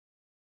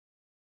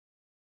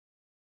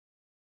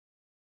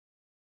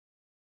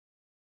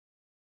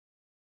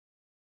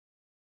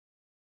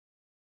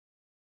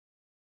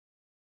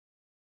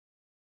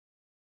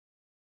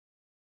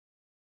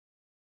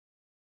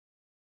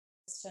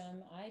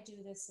system. I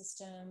do this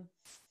system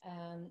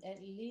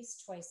at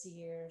least twice a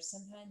year,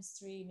 sometimes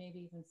three, maybe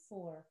even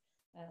four,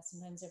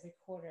 sometimes every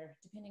quarter,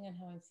 depending on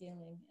how I'm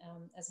feeling.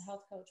 As a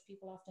health coach,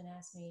 people often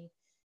ask me,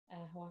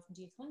 how often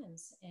do you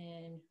cleanse?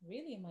 And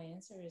really, my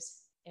answer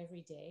is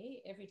every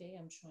day. Every day,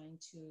 I'm trying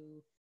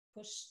to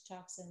push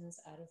toxins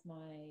out of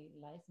my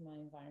life, my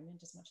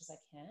environment, as much as I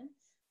can.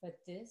 But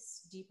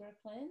this deeper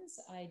cleanse,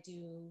 I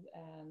do,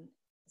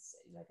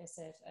 like I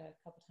said, a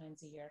couple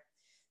times a year.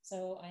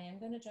 So I am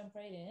going to jump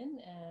right in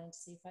and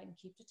see if I can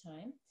keep to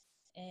time.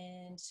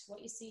 And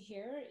what you see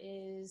here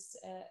is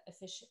a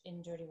fish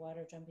in dirty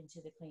water jumping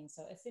to the clean.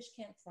 So a fish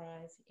can't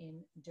thrive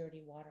in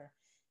dirty water.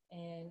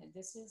 And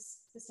this is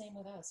the same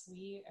with us.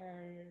 We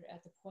are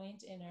at the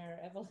point in our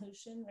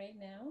evolution right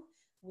now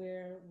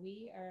where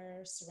we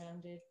are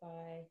surrounded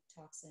by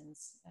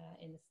toxins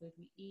in the food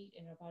we eat,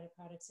 in our body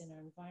products, in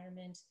our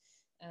environment.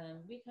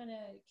 We kind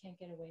of can't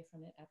get away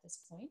from it at this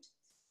point.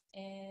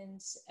 And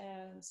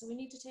so we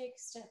need to take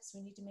steps.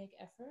 We need to make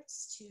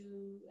efforts to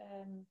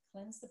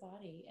cleanse the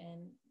body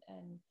and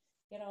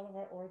get all of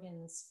our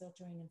organs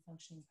filtering and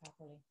functioning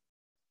properly.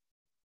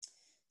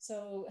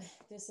 So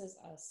this is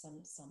us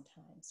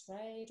sometimes,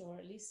 right? Or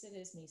at least it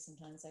is me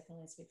sometimes. I can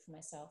only speak for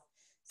myself.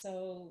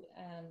 So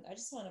I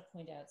just want to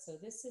point out, so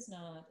this is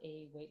not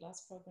a weight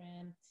loss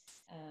program.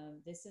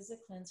 This is a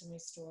cleanse and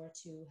restore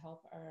to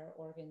help our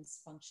organs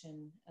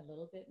function a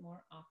little bit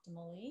more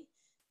optimally.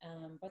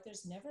 But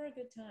there's never a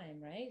good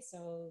time, right?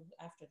 So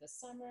after the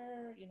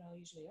summer,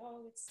 usually,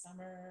 oh, it's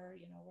summer,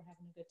 we're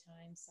having a good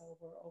time, so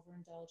we're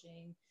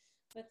overindulging.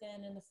 But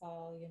then in the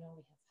fall, we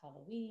have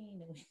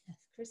Halloween and we have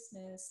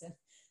Christmas, and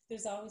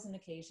there's always an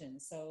occasion.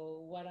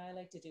 So what I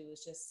like to do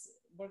is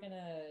we're going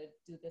to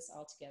do this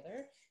all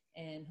together,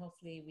 and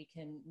hopefully we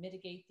can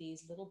mitigate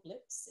these little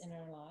blips in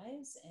our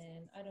lives.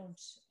 And I'm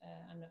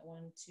not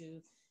one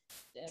to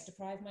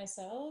deprive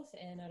myself,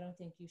 and I don't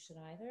think you should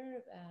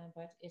either,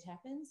 but it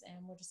happens,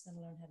 and we're just going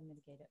to learn how to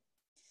mitigate it.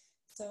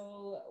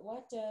 So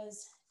why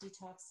does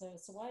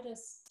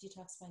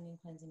detoxifying and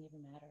cleansing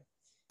even matter?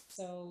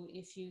 So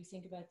if you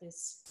think about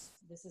this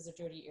is a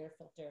dirty air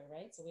filter,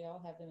 right? So we all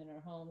have them in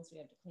our homes. We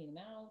have to clean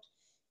them out.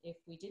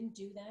 If we didn't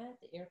do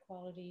that, the air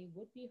quality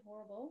would be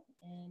horrible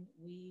and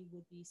we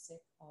would be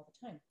sick all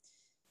the time.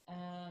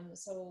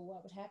 So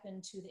what would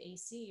happen to the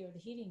AC or the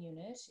heating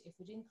unit if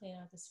we didn't clean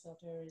out these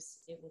filters?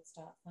 It would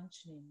stop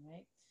functioning,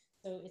 right?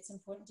 So it's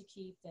important to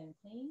keep them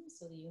clean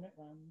so the unit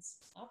runs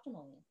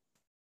optimally.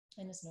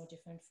 And it's no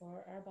different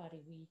for our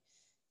body.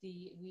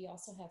 We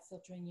also have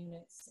filtering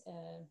units,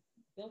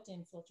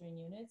 built-in filtering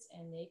units,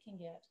 and they can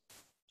get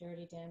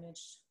dirty,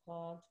 damaged,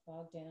 clogged,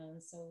 bogged down.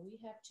 So we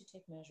have to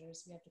take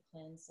measures. We have to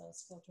cleanse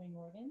those filtering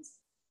organs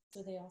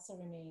so they also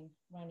remain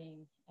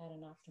running at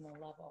an optimal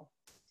level.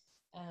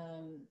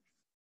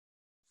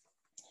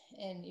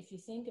 And if you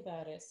think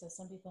about it, so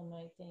some people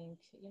might think,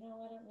 I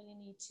don't really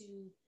need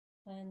to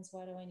cleanse.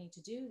 Why do I need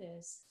to do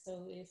this?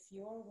 So if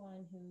you're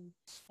one who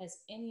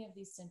has any of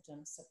these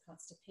symptoms, so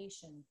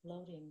constipation,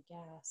 bloating,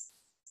 gas,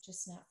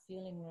 just not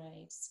feeling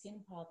right,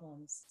 skin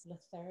problems,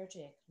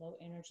 lethargic, low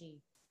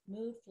energy,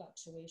 mood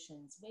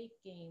fluctuations, weight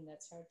gain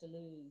that's hard to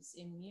lose,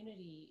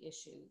 immunity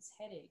issues,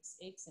 headaches,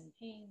 aches and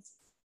pains,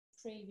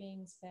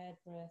 cravings, bad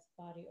breath,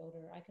 body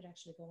odor, I could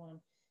actually go on.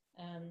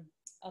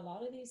 A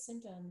lot of these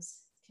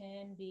symptoms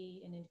can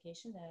be an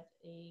indication that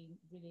a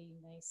really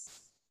nice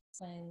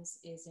cleanse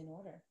is in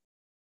order.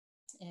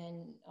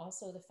 And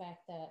also the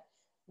fact that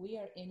we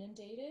are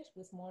inundated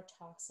with more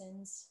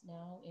toxins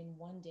now in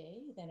one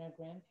day than our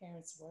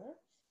grandparents were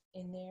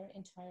in their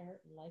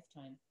entire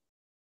lifetime.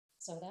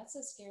 So that's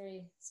a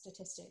scary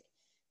statistic.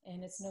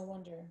 And it's no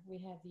wonder we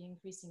have the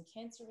increasing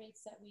cancer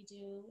rates that we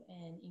do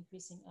and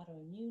increasing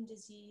autoimmune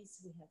disease.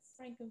 We have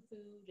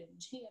frankenfood and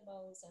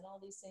GMOs and all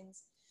these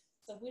things.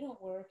 So if we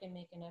don't work and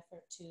make an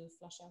effort to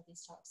flush out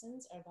these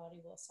toxins, our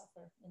body will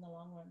suffer in the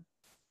long run.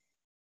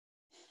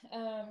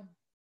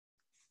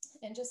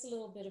 And just a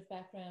little bit of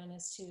background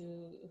as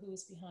to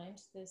who's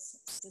behind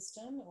this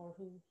system, or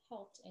who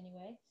helped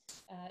anyway,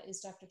 is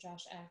Dr.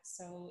 Josh Axe.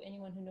 So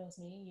anyone who knows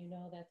me, you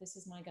know that this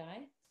is my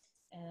guy.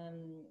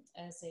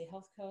 As a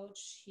health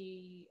coach,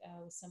 he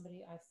was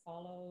somebody I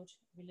followed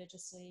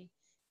religiously,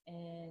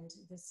 and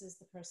this is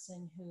the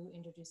person who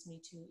introduced me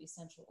to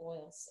essential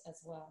oils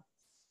as well.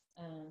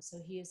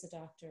 So he is a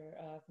doctor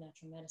of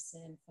natural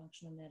medicine,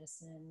 functional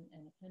medicine,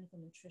 and a clinical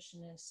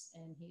nutritionist,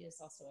 and he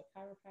is also a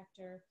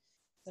chiropractor.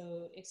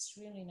 So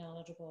extremely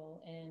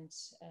knowledgeable, and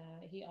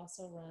he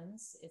also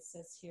runs, it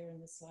says here in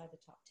this slide, the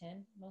top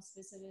 10 most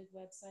visited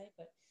website,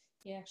 but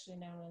he actually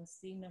now runs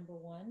the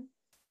 #1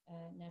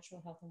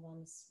 natural health and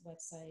wellness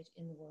website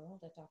in the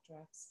world at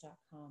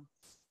draxe.com.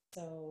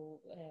 So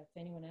if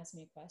anyone asks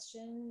me a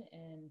question,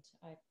 and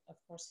I, of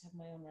course, have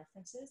my own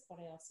references, but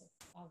I also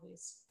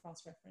always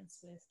cross-reference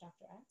with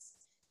Dr. Axe,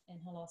 and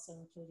he'll also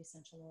include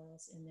essential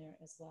oils in there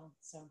as well.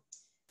 So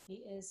he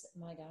is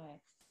my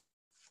guy.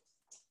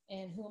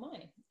 And who am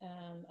I?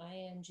 I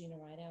am Gina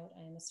Rideout.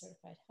 I am a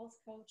certified health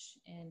coach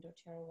and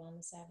doTERRA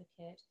wellness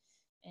advocate.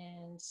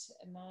 And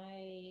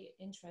my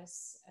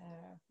interests,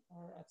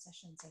 or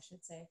obsessions, I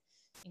should say,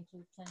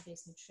 include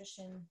plant-based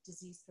nutrition,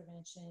 disease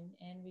prevention,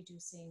 and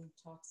reducing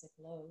toxic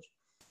load.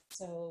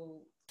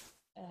 So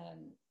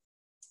um,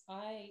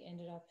 I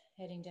ended up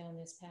heading down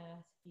this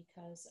path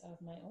because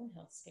of my own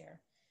health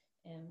scare.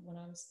 And when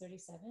I was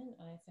 37,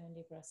 I found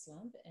a breast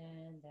lump,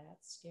 and that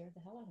scared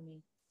the hell out of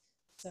me.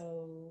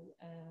 So,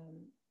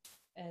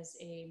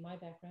 my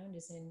background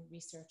is in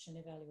research and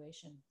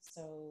evaluation.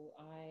 So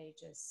I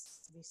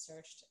just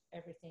researched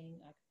everything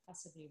I could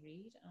possibly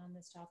read on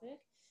this topic,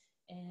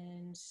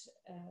 and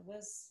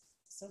was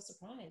so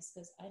surprised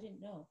because I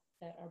didn't know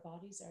that our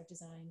bodies are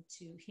designed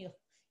to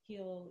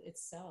heal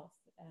itself.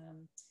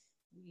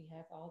 We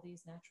have all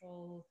these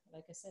natural,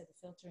 like I said,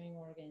 the filtering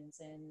organs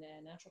and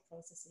natural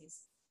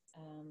processes.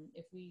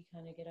 If we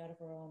kind of get out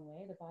of our own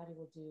way, the body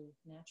will do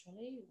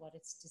naturally what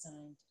it's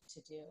designed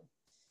to do.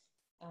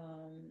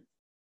 Um,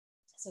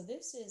 so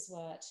this is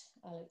what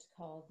I like to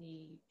call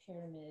the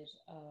pyramid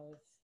of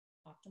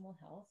optimal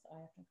health. I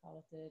often call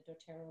it the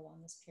doTERRA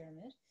wellness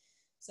pyramid.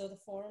 So the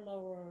four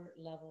lower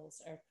levels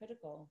are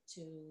critical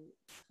to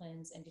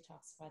cleanse and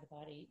detoxify the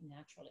body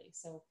naturally.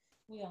 So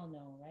we all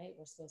know, right?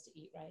 We're supposed to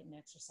eat right and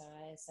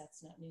exercise.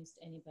 That's not news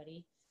to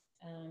anybody.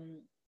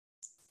 Um,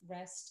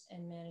 Rest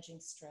and managing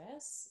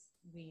stress.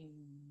 We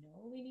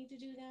know we need to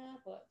do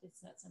that, but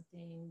it's not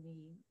something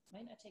we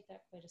might not take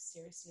that quite as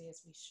seriously as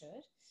we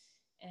should.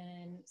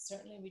 And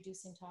certainly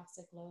reducing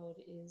toxic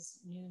load is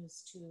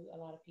news to a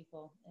lot of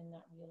people, and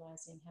not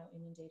realizing how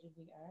inundated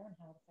we are and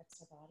how it affects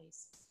our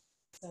bodies.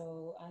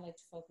 So I like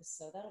to focus,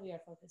 so that'll be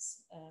our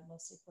focus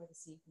mostly for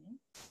this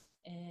evening.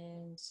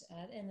 And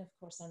of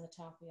course, on the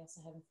top, we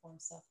also have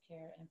informed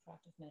self-care and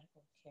proactive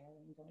medical care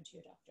and going to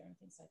your doctor and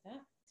things like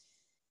that.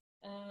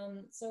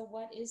 So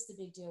what is the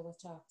big deal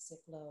with toxic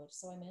load?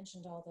 So I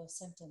mentioned all those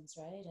symptoms,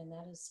 right? And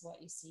that is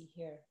what you see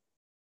here.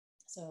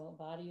 So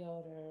body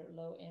odor,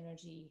 low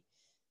energy,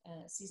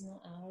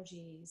 seasonal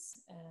allergies,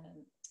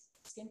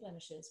 skin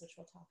blemishes, which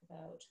we'll talk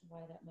about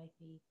why that might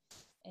be,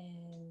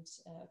 and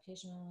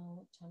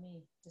occasional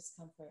tummy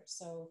discomfort.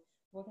 So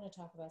we're going to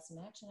talk about some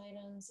action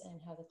items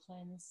and how the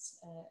cleanse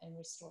and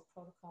restore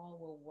protocol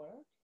will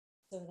work,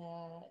 so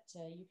that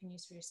you can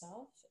use for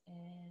yourself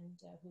and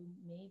who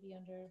may be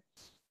under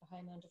a high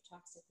amount of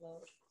toxic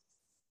load.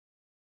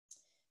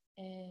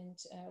 And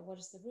what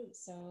is the root?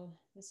 So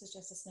this is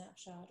just a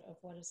snapshot of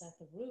what is at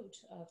the root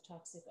of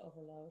toxic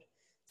overload.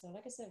 So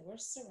like I said, we're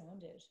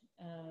surrounded.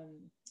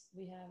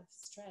 We have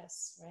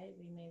stress, right?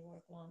 We may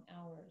work long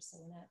hours, so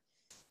we're not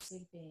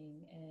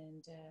sleeping,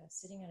 and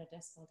sitting at a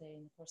desk all day.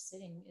 And of course,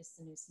 sitting is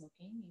the new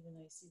smoking, even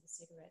though you see the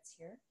cigarettes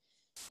here.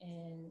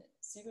 And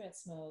cigarette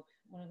smoke,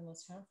 one of the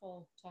most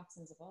harmful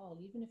toxins of all.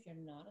 Even if you're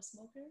not a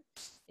smoker,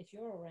 if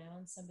you're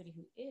around somebody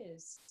who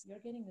is,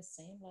 you're getting the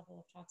same level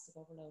of toxic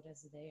overload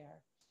as they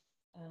are.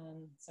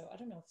 So I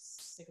don't know if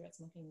cigarette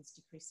smoking is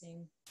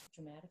decreasing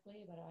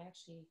dramatically, but I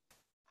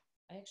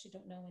actually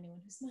don't know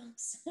anyone who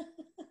smokes.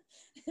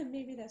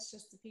 Maybe that's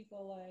just the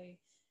people I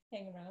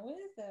hang around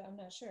with. I'm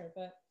not sure,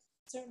 but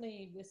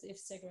certainly if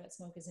cigarette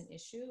smoke is an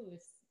issue,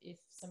 if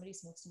somebody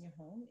smokes in your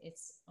home,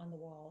 it's on the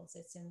walls,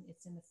 it's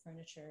in the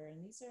furniture,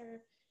 and these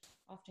are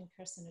often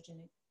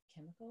carcinogenic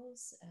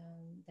chemicals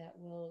that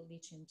will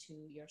leach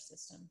into your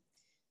system.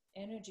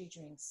 Energy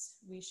drinks,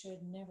 we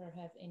should never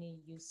have any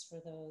use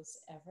for those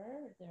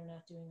ever. They're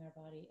not doing our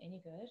body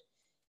any good.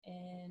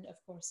 And of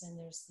course, then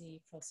there's the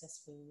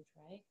processed food,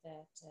 right?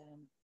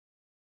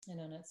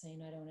 And I'm not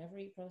saying I don't ever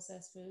eat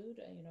processed food.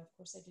 Of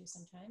course I do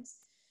sometimes.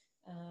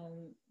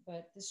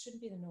 But this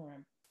shouldn't be the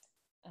norm.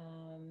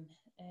 And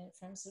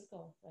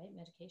pharmaceutical, right?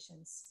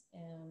 Medications.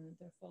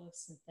 They're full of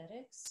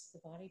synthetics.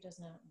 The body does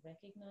not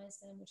recognize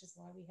them, which is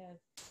why we have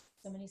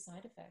so many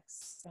side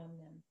effects from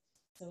them.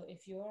 So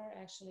if you're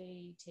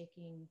actually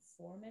taking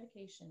 4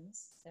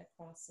 medications that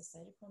cross the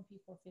cytochrome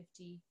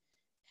P450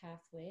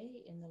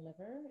 pathway in the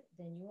liver,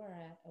 then you are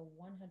at a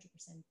 100%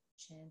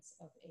 chance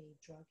of a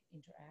drug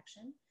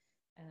interaction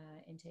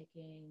in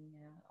taking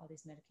all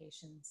these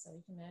medications. So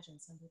you can imagine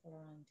some people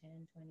are on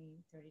 10, 20,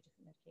 30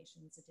 different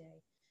medications a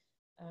day.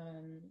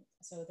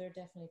 So they're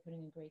definitely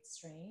putting a great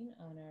strain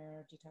on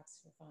our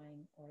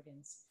detoxifying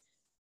organs.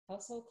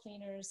 Household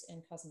cleaners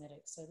and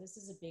cosmetics. So this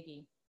is a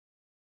biggie.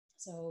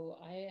 So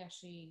I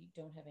actually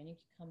don't have any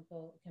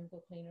chemical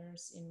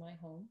cleaners in my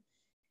home,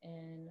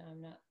 and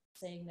I'm not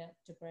saying that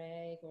to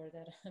brag or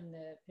that I'm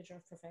the picture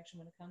of perfection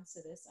when it comes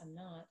to this. I'm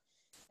not.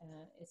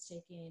 It's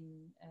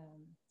taken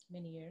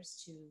many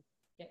years to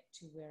get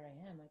to where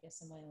I am, I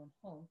guess, in my own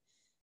home.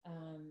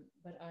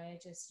 But I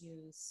just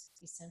use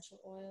essential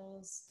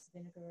oils,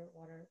 vinegar,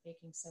 water,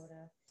 baking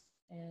soda,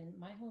 and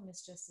my home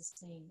is just as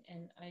clean.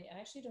 And I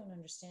actually don't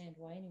understand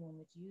why anyone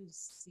would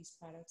use these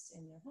products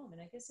in their home.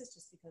 And I guess it's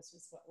just because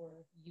it's what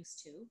we're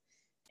used to.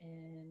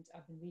 And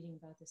I've been reading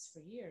about this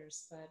for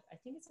years, but I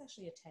think it's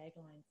actually a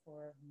tagline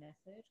for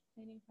method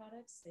cleaning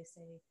products. They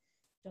say,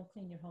 don't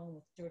clean your home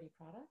with dirty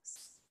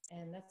products.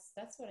 And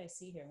that's what I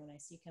see here when I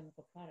see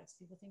chemical products.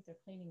 People think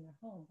they're cleaning their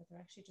home, but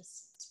they're actually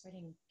just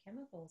spreading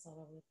chemicals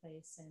all over the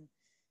place. And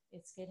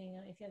It's getting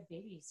on, if you have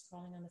babies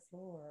crawling on the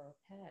floor or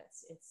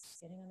pets, it's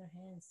getting on their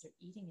hands, they're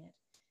eating it.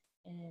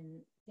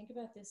 And think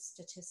about this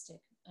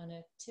statistic. On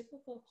a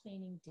typical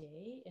cleaning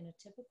day in a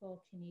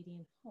typical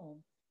Canadian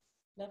home,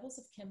 levels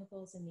of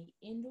chemicals in the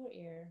indoor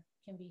air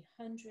can be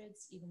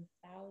hundreds, even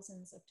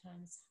thousands of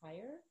times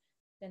higher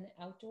than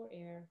the outdoor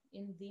air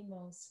in the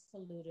most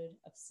polluted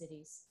of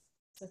cities.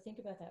 So think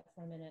about that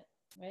for a minute,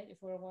 right? If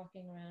we're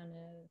walking around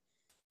a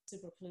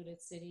super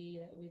polluted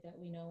city that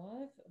we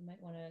know of, we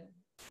might want to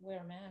wear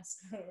a mask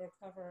or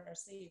cover our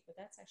sleeve, but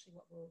that's actually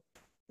what we're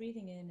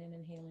breathing in and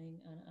inhaling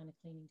on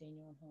a cleaning day in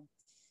your own home.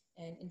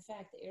 And in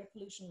fact, the air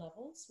pollution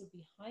levels would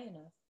be high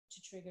enough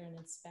to trigger an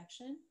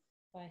inspection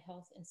by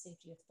health and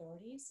safety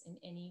authorities in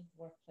any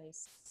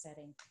workplace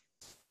setting.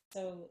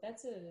 So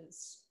that's a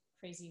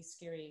crazy,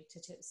 scary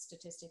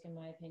statistic, in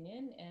my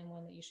opinion, and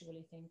one that you should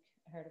really think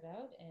hard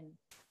about. And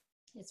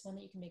it's one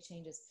that you can make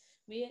changes.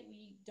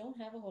 We don't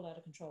have a whole lot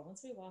of control.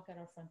 Once we walk out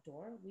our front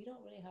door, we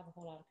don't really have a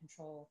whole lot of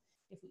control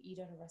if we eat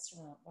at a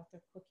restaurant, what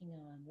they're cooking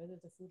on, whether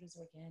the food is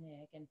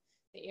organic, and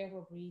the air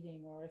we're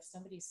breathing, or if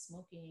somebody's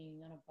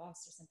smoking on a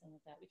bus or something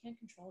like that. We can't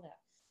control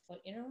that. But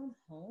in our own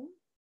home,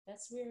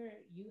 that's where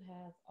you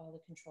have all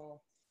the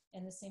control.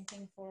 And the same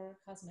thing for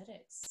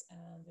cosmetics.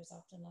 There's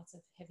often lots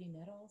of heavy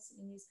metals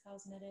in these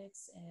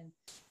cosmetics and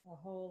a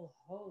whole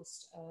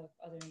host of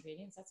other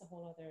ingredients. That's a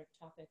whole other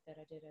topic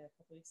that I did a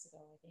couple weeks ago,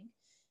 I think.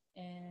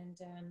 And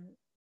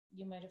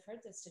you might have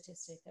heard the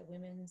statistic that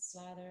women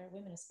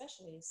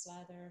especially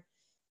slather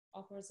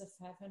upwards of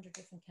 500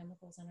 different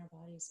chemicals on our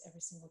bodies every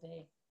single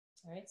day.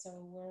 All right,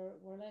 so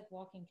we're like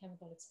walking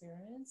chemical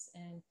experiments,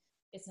 and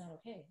it's not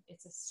okay.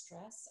 It's a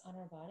stress on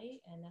our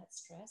body, and that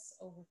stress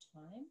over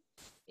time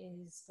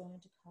is going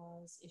to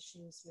cause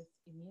issues with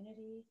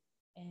immunity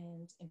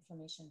and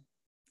inflammation.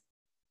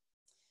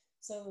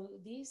 So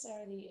these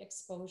are the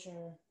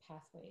exposure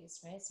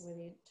pathways, right? So where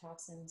the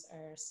toxins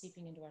are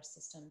seeping into our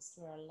systems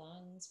through our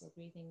lungs, we're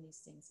breathing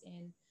these things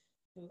in,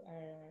 through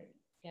our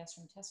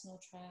gastrointestinal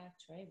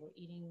tract, right? We're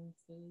eating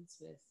foods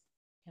with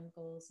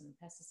chemicals and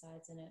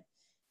pesticides in it,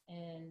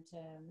 and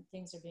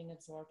things are being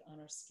absorbed on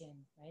our skin,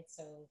 right?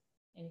 So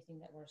anything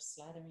that we're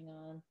slathering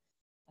on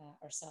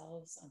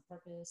ourselves on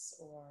purpose,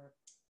 or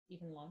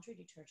even laundry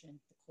detergent,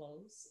 the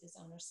clothes is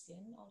on our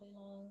skin all day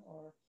long,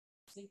 or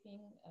sleeping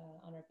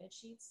on our bed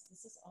sheets,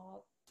 this is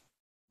all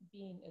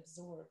being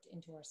absorbed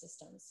into our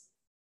systems.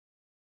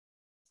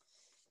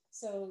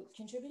 So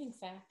contributing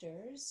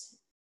factors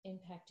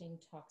impacting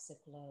toxic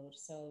load.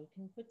 So you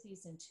can put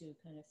these into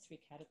kind of three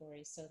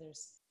categories. So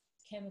there's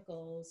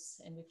chemicals,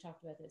 and we've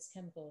talked about this,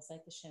 chemicals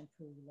like the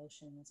shampoo,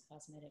 lotions,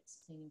 cosmetics,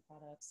 cleaning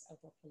products,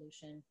 outdoor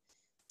pollution,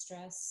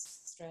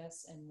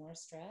 stress, and more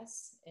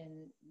stress.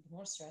 And the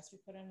more stress we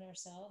put on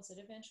ourselves, it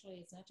eventually,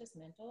 it's not just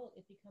mental,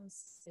 it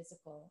becomes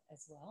physical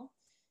as well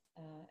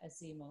as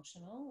the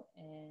emotional,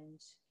 and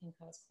can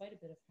cause quite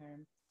a bit of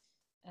harm.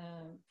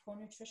 Poor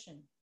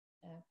nutrition.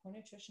 Poor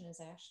nutrition is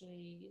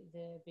actually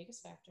the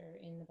biggest factor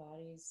in the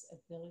body's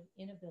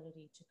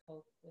inability to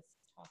cope with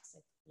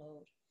toxic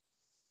load.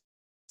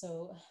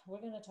 So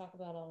we're going to talk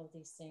about all of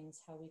these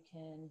things, how we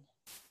can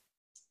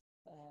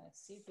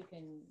see if we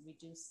can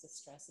reduce the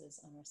stresses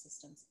on our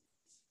systems.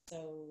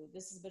 So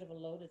this is a bit of a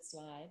loaded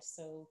slide.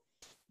 So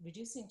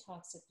reducing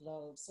toxic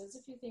load. So there's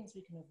a few things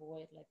we can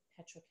avoid, like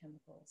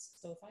petrochemicals.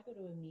 So if I go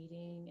to a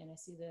meeting and I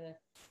see the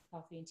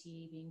coffee and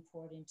tea being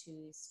poured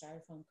into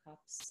styrofoam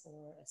cups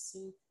or a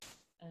soup,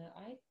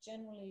 I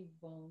generally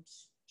won't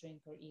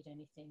drink or eat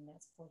anything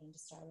that's poured into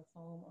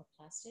styrofoam or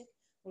plastic.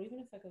 Or even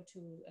if I go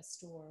to a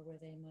store where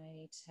they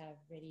might have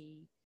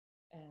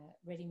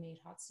ready-made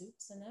hot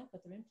soups and that,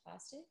 but they're in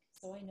plastic.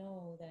 So I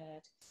know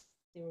that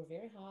they were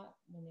very hot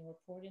when they were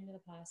poured into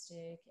the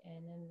plastic,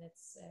 and then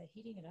it's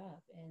heating it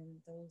up, and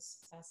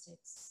those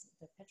plastics,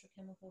 the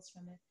petrochemicals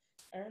from it,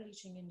 are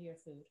leaching into your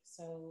food.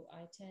 So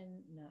I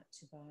tend not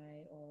to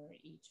buy or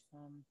eat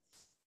from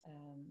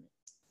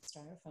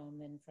styrofoam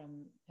and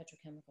from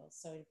petrochemicals.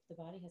 So the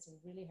body has a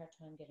really hard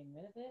time getting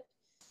rid of it.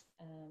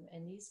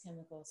 And these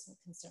chemicals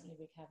can certainly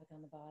wreak havoc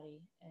on the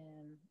body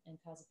and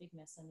cause a big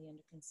mess on the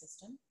endocrine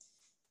system.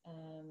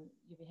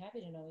 You'll be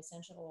happy to know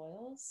essential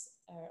oils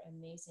are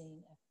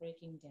amazing at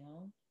breaking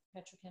down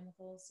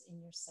petrochemicals in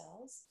your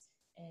cells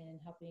and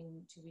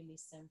helping to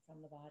release them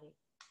from the body.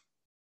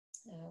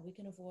 We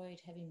can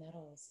avoid heavy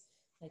metals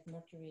like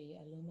mercury,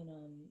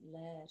 aluminum,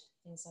 lead,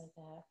 things like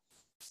that.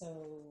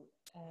 So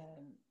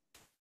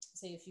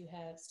say if you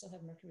still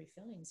have mercury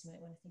fillings, you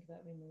might want to think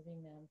about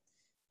removing them.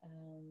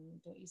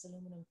 Don't use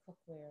aluminum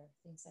cookware,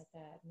 things like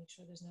that. Make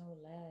sure there's no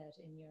lead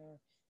in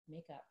your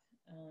makeup.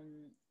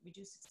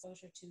 Reduce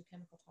exposure to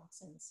chemical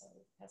toxins, so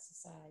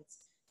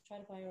pesticides. Try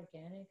to buy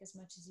organic as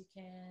much as you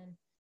can.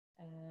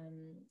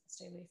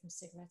 Stay away from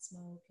cigarette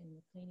smoke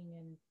and cleaning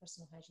and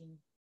personal hygiene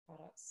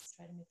products.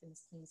 Try to make them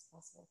as clean as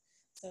possible.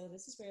 So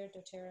this is where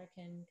doTERRA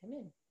can come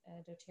in.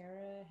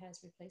 doTERRA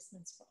has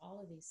replacements for all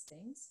of these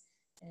things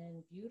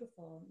and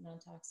beautiful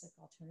non-toxic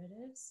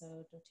alternatives.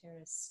 So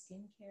doTERRA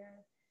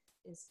skincare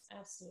is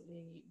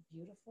absolutely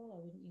beautiful.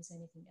 I wouldn't use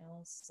anything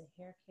else. The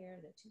hair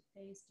care, the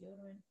toothpaste,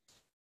 deodorant,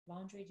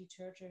 laundry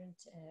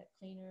detergent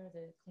cleaner.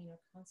 The cleaner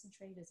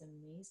concentrate is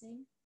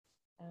amazing.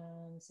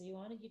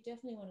 You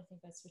definitely want to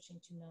think about switching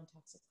to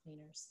non-toxic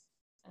cleaners.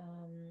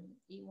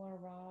 Eat more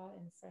raw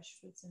and fresh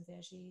fruits and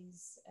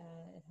veggies,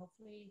 and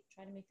hopefully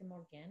try to make them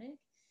organic.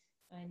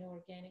 I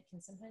know organic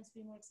can sometimes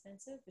be more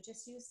expensive, but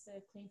just use the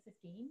Clean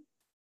 15,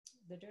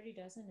 the Dirty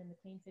Dozen, and the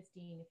Clean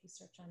 15. If you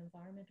search on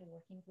Environmental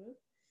Working Group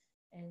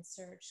and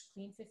search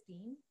Clean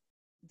 15,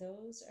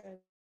 those are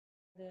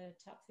the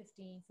top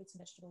 15 fruits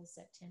and vegetables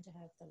that tend to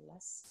have the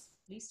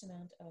least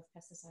amount of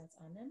pesticides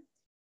on them.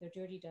 The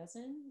Dirty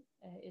Dozen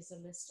is a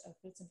list of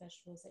fruits and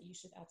vegetables that you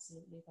should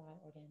absolutely buy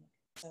organic.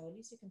 So at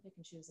least you can pick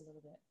and choose a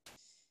little bit.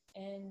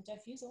 And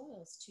diffuse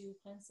oils to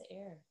cleanse the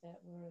air that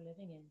we're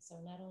living in.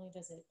 So not only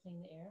does it clean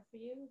the air for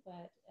you,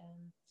 but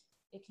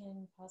it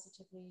can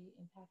positively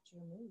impact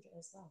your mood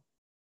as well.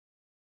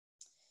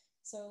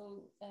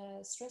 So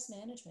stress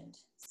management.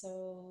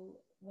 So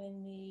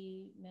when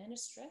we manage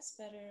stress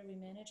better, we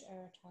manage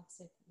our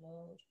toxic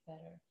load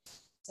better.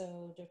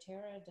 So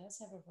doTERRA does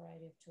have a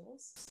variety of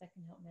tools that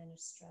can help manage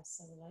stress.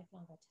 So the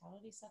lifelong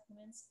vitality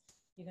supplements,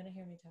 you're going to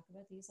hear me talk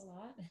about these a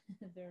lot.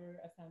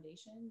 They're a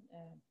foundation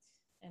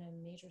and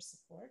a major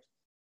support.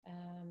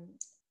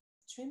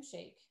 Trim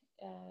shake.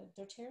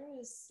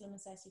 doTERRA's Slim and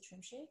Sassy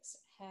Trim Shakes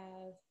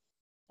have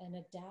an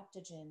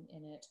adaptogen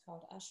in it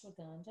called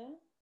ashwagandha,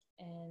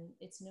 and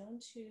it's known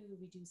to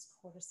reduce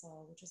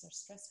cortisol, which is our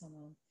stress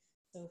hormone.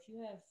 So if you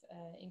have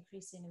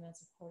increasing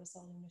amounts of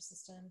cortisol in your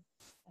system,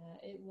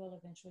 it will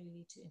eventually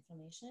lead to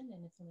inflammation,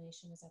 and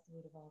inflammation is at the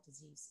root of all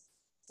disease.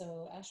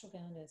 So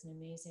ashwagandha is an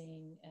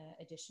amazing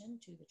addition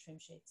to the trim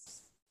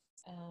shakes.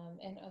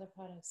 And other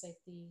products like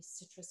the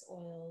citrus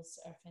oils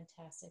are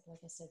fantastic.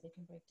 Like I said, they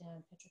can break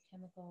down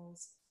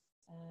petrochemicals.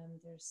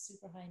 They're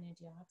super high in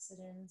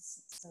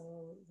antioxidants,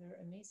 so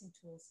they're amazing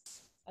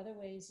tools. Other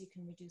ways you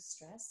can reduce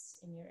stress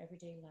in your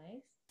everyday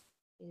life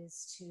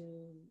is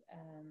to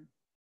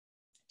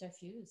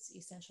diffuse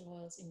essential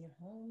oils in your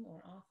home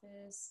or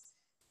office.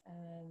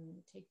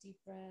 Take deep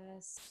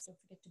breaths. Don't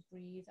forget to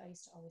breathe. I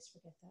used to always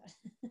forget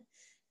that.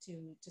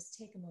 To just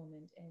take a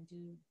moment and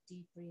do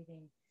deep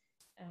breathing.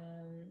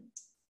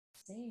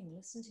 Sing,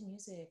 listen to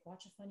music,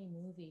 watch a funny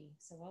movie.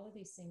 So all of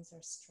these things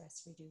are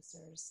stress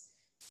reducers.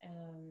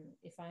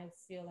 If I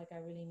feel like I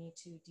really need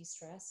to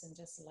de-stress and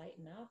just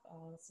lighten up,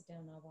 I'll sit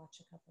down and I'll watch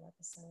a couple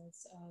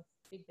episodes of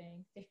Big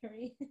Bang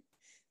Theory,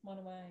 one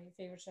of my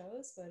favorite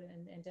shows,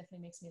 and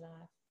definitely makes me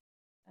laugh.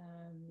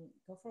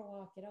 Go for a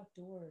walk, get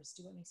outdoors,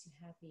 do what makes you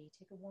happy,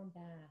 take a warm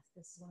bath.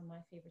 This is one of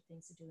my favorite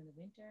things to do in the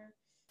winter.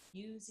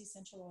 Use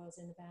essential oils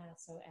in the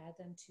bath, so add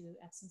them to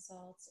Epsom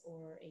salts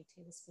or a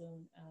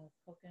tablespoon of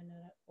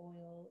coconut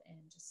oil and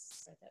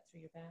just spread that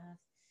through your bath.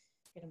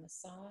 Get a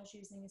massage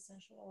using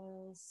essential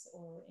oils,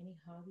 or any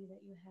hobby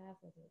that you have,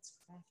 whether it's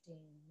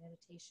crafting,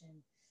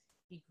 meditation.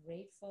 Be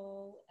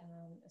grateful,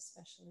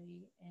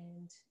 especially,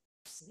 and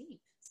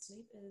sleep.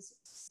 Sleep is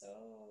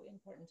so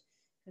important,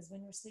 because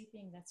when we're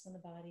sleeping, that's when the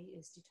body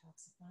is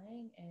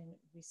detoxifying and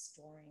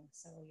restoring.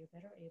 So you're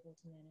better able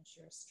to manage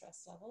your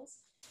stress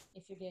levels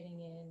if you're getting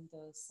in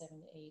those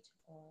 7 to 8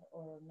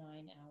 or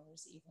 9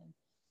 hours even.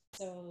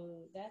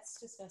 So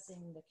that's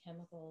discussing the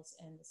chemicals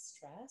and the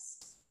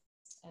stress.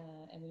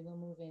 And we will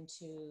move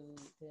into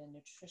the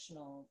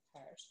nutritional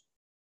part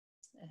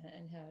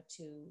and how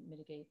to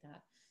mitigate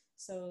that.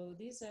 So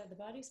these are the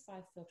body's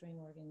 5 filtering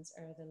organs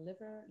are the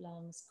liver,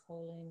 lungs,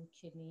 colon,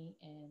 kidney,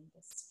 and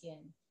the skin.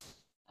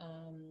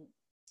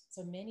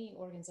 So many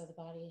organs of the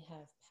body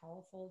have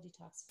powerful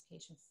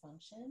detoxification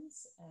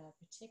functions,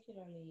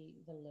 particularly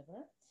the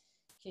liver,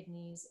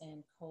 kidneys,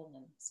 and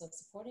colon. So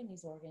supporting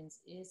these organs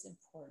is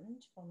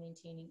important for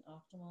maintaining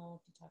optimal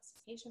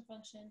detoxification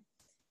function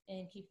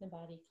and keeping the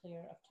body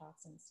clear of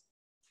toxins.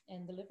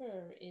 And the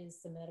liver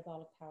is the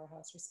metabolic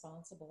powerhouse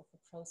responsible for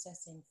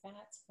processing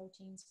fats,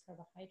 proteins,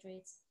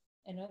 carbohydrates,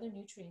 and other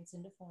nutrients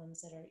into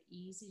forms that are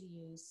easy to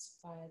use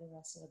by the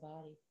rest of the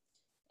body.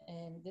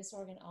 And this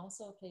organ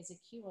also plays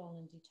a key role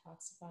in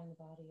detoxifying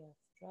the body of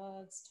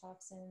drugs,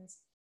 toxins,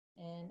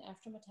 and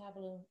after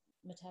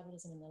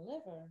metabolism in the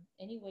liver,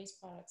 any waste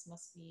products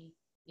must be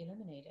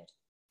eliminated.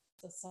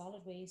 So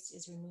solid waste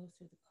is removed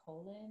through the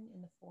colon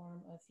in the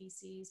form of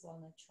feces, while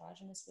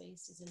nitrogenous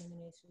waste is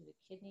eliminated through the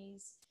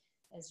kidneys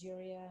as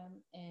urea.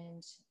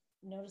 And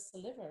notice the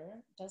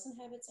liver doesn't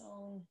have its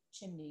own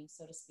chimney,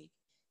 so to speak,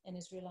 and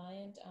is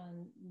reliant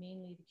on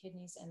mainly the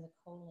kidneys and the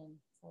colon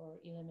for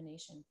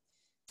elimination.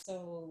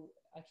 So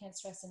I can't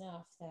stress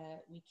enough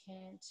that we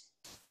can't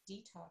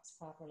detox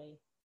properly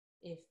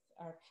if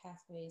our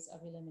pathways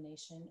of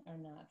elimination are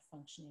not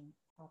functioning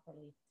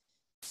properly.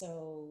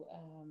 So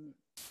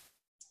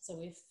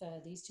if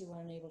these two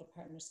are unable to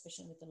partner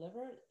sufficiently with the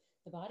liver,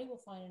 the body will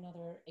find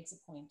another exit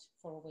point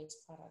for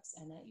waste products,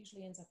 and that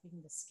usually ends up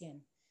being the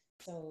skin.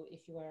 So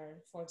if you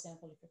are, for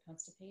example, if you're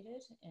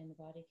constipated and the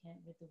body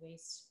can't rid the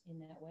waste in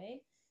that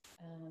way,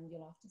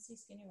 you'll often see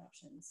skin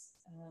eruptions.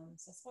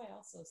 So that's why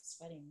also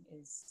sweating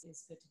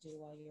is good to do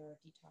while you're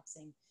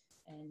detoxing,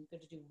 and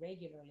good to do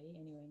regularly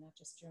anyway, not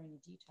just during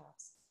a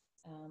detox,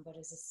 but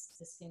as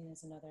the skin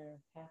is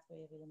another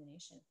pathway of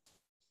elimination.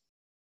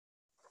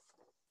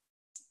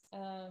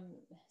 Um,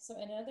 so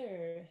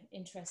another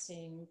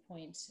interesting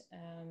point,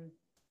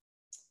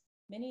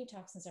 many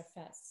toxins are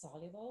fat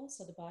soluble,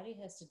 so the body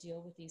has to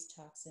deal with these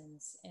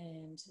toxins,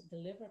 and the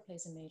liver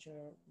plays a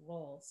major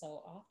role.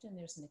 So often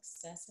there's an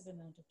excessive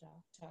amount of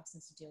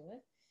toxins to deal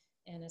with.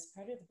 And as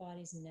part of the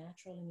body's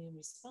natural immune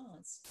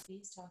response,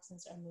 these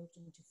toxins are moved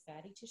into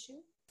fatty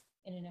tissue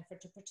in an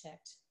effort to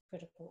protect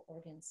critical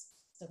organs.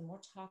 So the more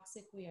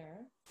toxic we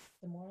are,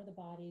 the more the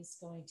body's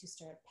going to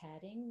start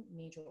padding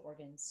major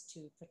organs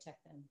to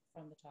protect them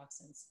from the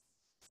toxins.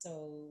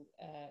 So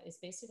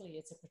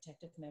it's a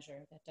protective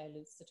measure that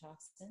dilutes the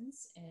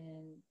toxins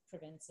and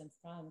prevents them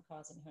from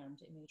causing harm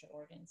to major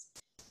organs.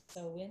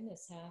 So when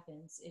this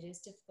happens, it is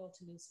difficult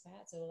to lose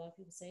fat. So a lot of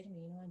people say to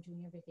me, I'm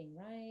doing everything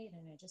right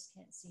and I just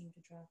can't seem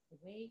to drop the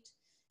weight.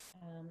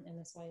 And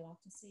that's why you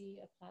often see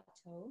a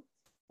plateau.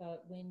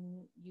 But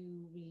when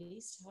you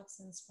release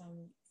toxins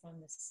from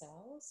the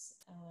cells,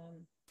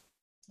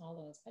 all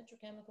those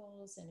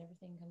petrochemicals and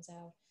everything comes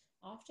out,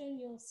 often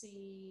you'll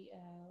see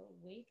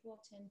weight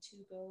will tend to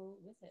go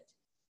with it.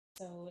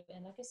 So,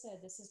 and like I said,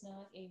 this is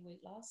not a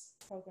weight loss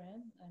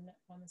program. I'm not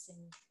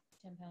promising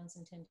 10 pounds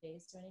in 10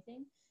 days or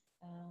anything,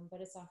 but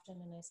it's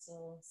often a nice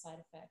little side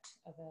effect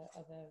of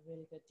a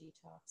really good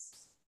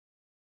detox.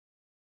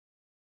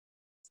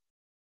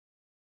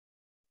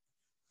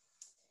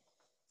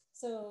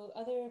 So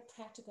other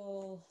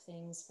practical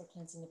things for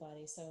cleansing the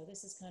body. So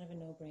this is kind of a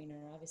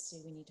no-brainer. Obviously,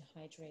 we need to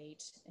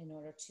hydrate in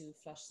order to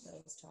flush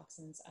those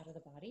toxins out of the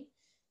body.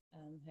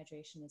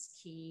 Hydration is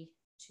key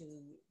to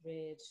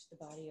rid the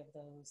body of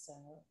those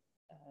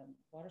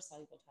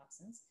water-soluble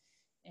toxins.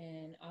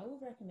 And I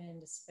would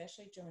recommend,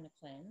 especially during a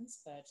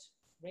cleanse, but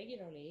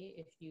regularly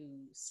if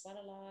you sweat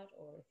a lot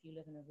or if you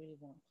live in a really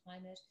warm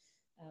climate,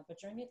 but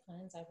during a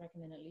cleanse, I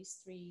recommend at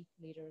least 3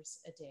 liters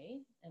a day.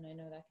 And I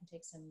know that can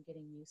take some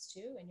getting used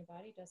to, and your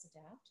body does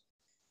adapt.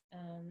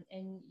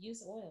 And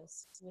use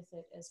oils with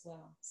it as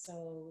well.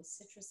 So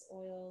citrus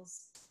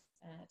oils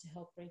to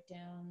help break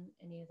down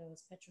any of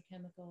those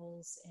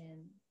petrochemicals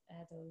and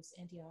add those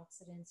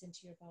antioxidants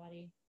into your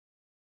body.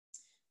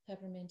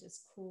 Peppermint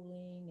is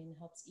cooling and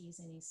helps ease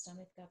any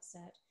stomach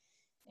upset.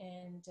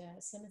 And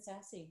cinnamon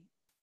sassy,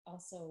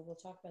 also, we'll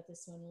talk about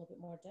this one in a little bit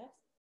more depth,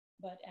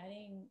 but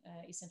adding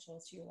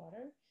essentials to your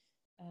water,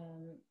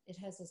 it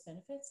has those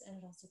benefits and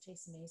it also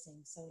tastes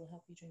amazing. So it'll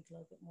help you drink a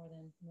little bit more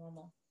than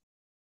normal.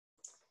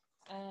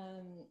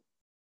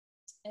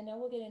 And now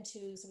we'll get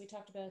into, so we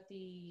talked about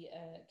the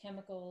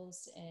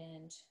chemicals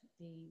and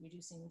the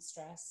reducing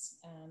stress,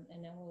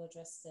 and now we'll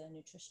address the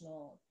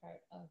nutritional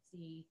part of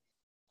the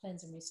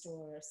cleanse and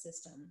restore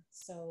system.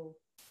 So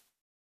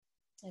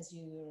as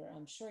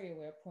I'm sure you're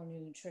aware, poor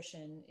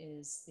nutrition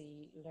is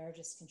the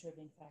largest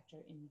contributing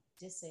factor in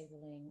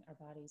disabling our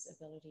body's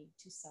ability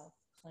to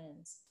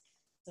self-cleanse.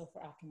 So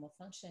for optimal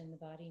function, the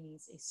body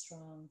needs a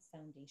strong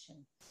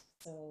foundation.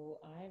 So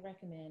I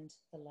recommend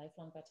the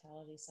Lifelong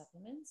Vitality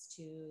supplements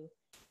to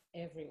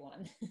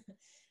everyone.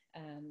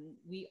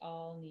 We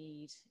all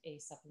need a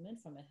supplement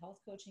from a health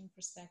coaching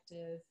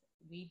perspective.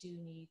 We do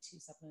need to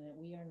supplement.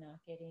 We are not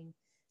getting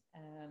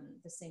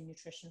the same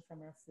nutrition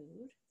from our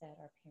food that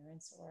our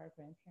parents or our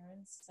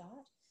grandparents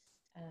got.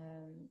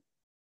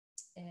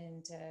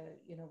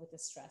 With the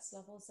stress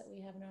levels that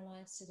we have in our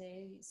lives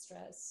today,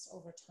 stress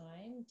over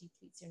time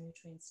depletes your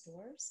nutrient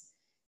stores.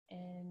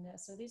 And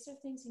so these are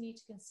things you need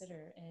to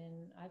consider.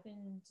 And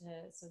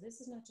so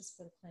this is not just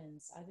for the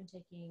cleanse. I've been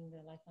taking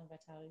the Lifelong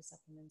Vitality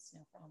supplements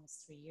now for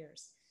almost 3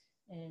 years,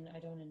 and I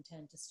don't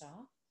intend to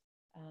stop.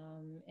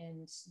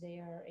 And they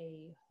are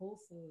a whole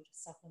food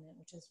supplement,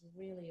 which is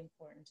really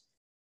important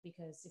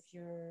because if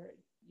you're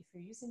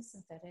using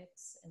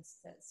synthetics and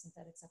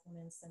synthetic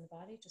supplements, then the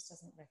body just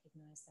doesn't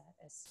recognize that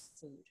as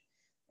food.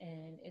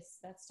 And it's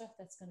that stuff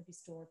that's going to be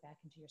stored back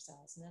into your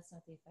cells, and that's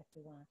not the effect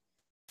we want.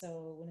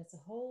 So when it's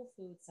a whole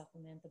food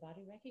supplement, the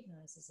body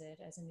recognizes it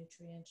as a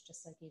nutrient,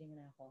 just like eating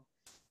an apple.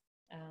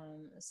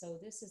 So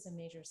this is a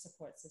major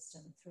support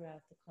system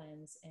throughout the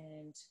cleanse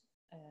and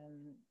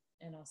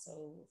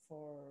also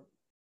for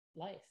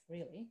life,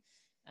 really.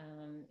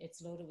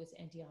 It's loaded with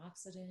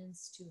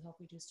antioxidants to help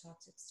reduce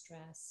toxic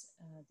stress.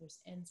 There's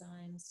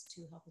enzymes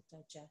to help with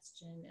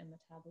digestion and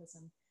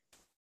metabolism,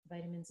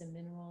 vitamins and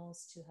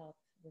minerals to help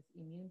with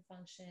immune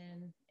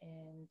function,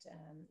 and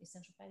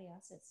essential fatty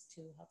acids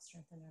to help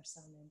strengthen our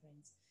cell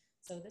membranes.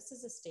 So this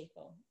is a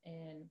staple.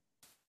 And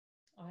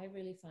I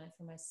really find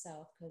for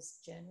myself, because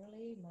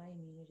generally my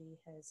immunity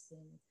has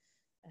been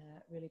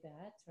really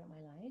bad throughout my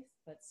life.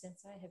 But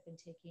since I have been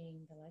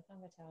taking the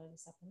Lifelong Vitality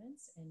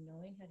supplements and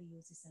knowing how to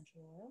use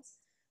essential oils,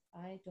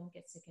 I don't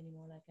get sick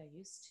anymore like I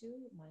used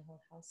to. My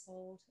whole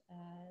household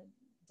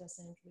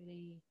doesn't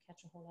really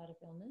catch a whole lot of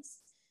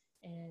illness.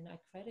 And I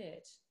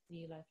credit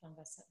the Lifelong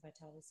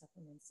Vitality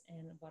supplements.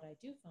 And what I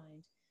do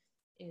find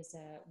is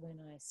that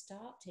when I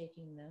stop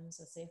taking them,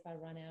 so say if I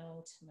run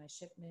out, my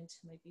shipment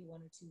might be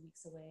 1 or 2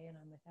 weeks away and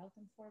I'm without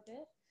them for a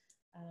bit,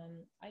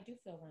 I do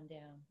feel run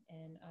down,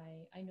 and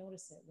I no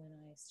notice it when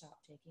I stop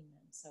taking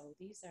them. So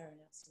these are an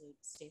absolute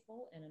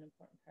staple and an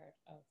important part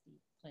of the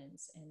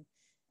cleanse and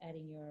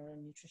adding your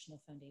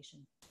nutritional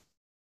foundation.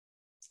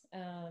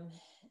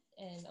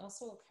 And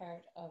also a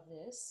part of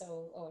this,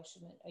 so,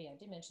 I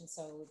did mention,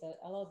 so the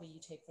LLB you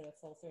take for the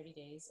full 30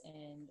 days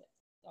and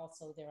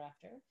also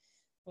thereafter.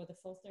 For the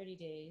full 30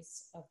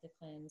 days of the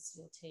cleanse,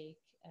 you'll take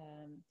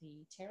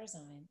the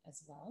Terrazyme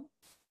as well.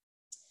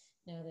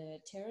 Now, the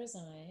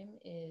Terrazyme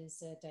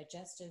is a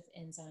digestive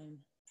enzyme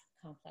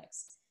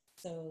complex.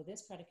 So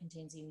this product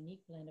contains a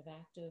unique blend of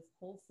active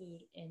whole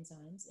food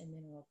enzymes and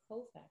mineral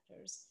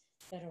cofactors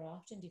that are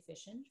often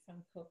deficient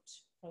from cooked,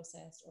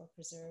 processed, or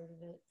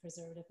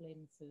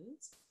preservative-laden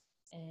foods.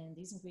 And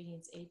these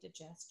ingredients aid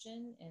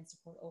digestion and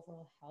support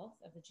overall health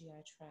of the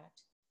GI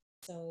tract.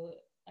 So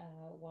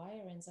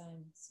why are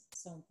enzymes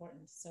so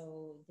important?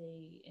 So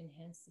they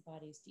enhance the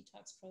body's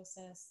detox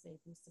process, they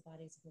boost the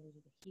body's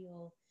ability to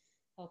heal,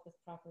 help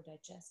with proper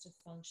digestive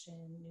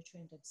function,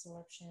 nutrient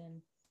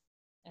absorption,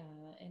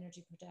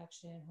 energy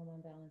production,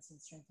 hormone balance,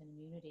 and strengthen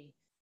immunity.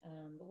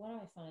 But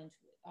what I find,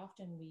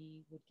 often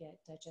we would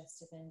get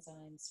digestive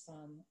enzymes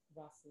from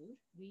raw food.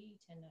 We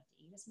tend not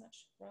to eat as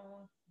much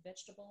raw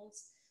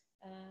vegetables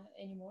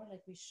anymore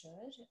like we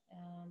should.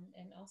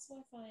 And also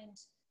I find,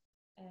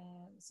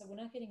 so we're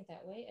not getting it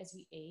that way. As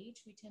we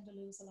age, we tend to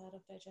lose a lot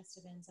of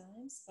digestive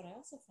enzymes, but I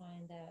also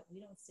find that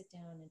we don't sit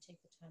down and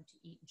take the time to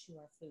eat and chew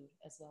our food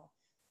as well.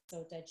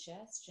 So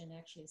digestion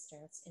actually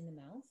starts in the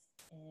mouth.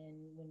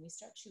 And when we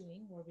start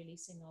chewing, we're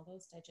releasing all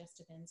those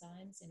digestive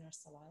enzymes in our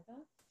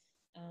saliva.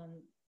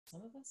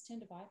 Some of us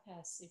tend to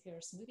bypass. If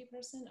you're a smoothie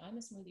person, I'm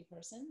a smoothie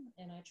person,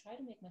 and I try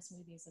to make my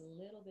smoothies a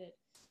little bit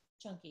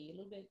chunky, a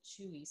little bit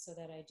chewy, so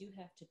that I do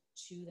have to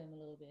chew them a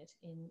little bit.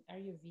 In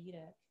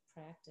Ayurvedic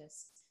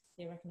practice,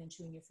 they recommend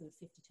chewing your food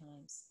 50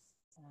 times.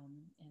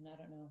 And I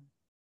don't know,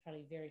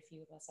 probably very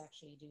few of us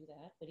actually do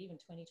that, but even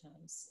 20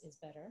 times is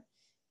better.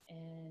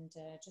 And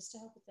just to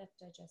help with that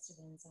digestive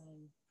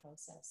enzyme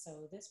process.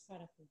 So this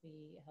product will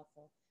be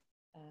helpful.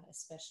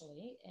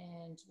 Especially.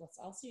 And what's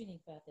also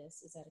unique about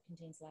this is that it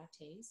contains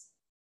lactase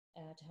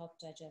to help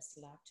digest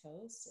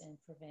lactose and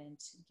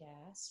prevent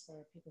gas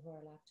for people who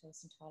are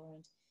lactose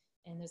intolerant.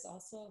 And there's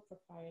also a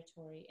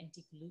proprietary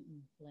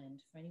anti-gluten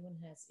blend for anyone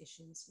who has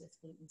issues with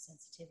gluten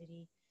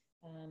sensitivity,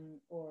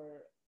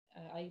 or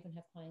I even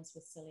have clients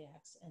with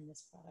celiacs, and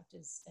this product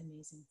is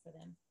amazing for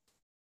them.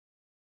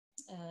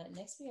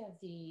 Next, we have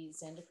the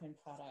Zendocrine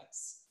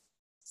products.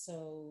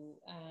 So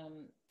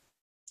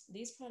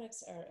these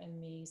products are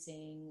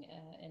amazing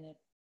and an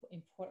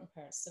important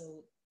part.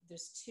 So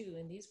there's two,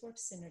 and these work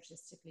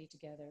synergistically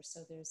together.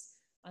 So there's,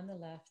 on the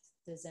left,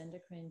 the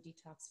Zendocrine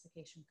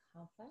Detoxification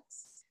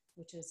Complex,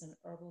 which is an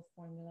herbal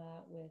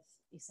formula with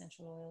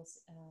essential oils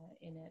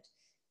in it.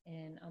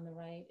 And on the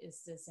right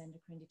is the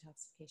Zendocrine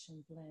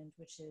Detoxification Blend,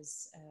 which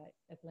is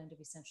a blend of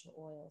essential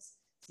oils.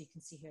 So you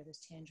can see here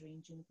there's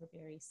tangerine, juniper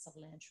berry,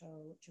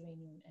 cilantro,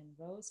 geranium, and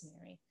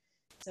rosemary.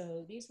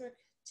 So these work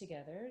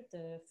together.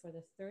 For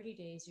the 30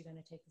 days, you're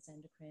going to take the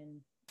Zendocrine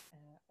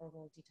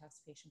Herbal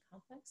Detoxification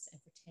Complex, and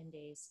for 10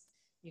 days,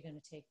 you're going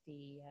to take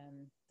the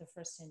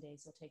first 10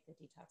 days, you'll take the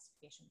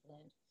Detoxification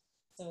Blend.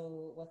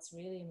 So what's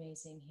really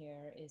amazing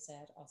here is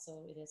that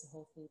also it is a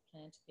whole food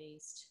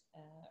plant-based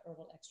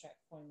herbal extract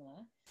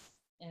formula.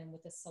 And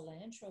with the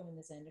cilantro and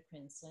the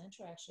Zendocrine,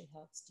 cilantro actually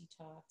helps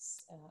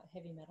detox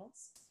heavy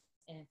metals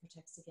and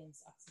protects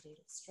against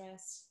oxidative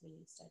stress,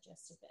 relieves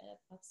digestive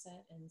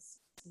upset, and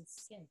soothes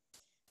skin.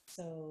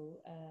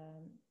 So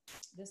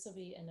this will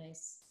be a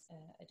nice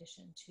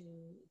addition to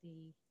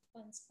the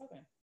cleanse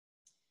program.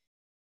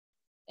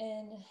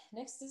 And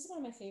next, this is one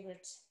of my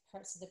favorite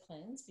parts of the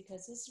cleanse,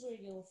 because this is where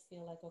you'll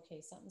feel like,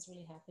 okay, something's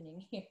really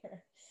happening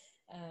here.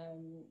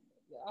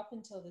 Up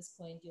until this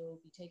point,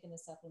 you'll be taking the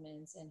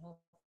supplements and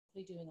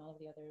hopefully doing all of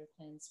the other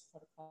cleanse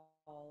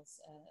protocols,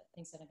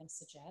 things that I'm going to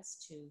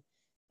suggest to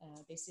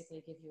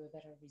basically give you a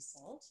better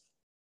result.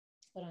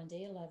 But on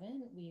day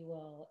 11, we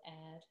will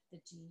add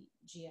the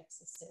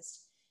GX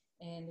Assist.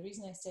 And the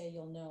reason I say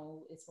you'll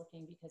know it's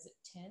working, because it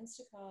tends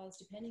to cause,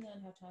 depending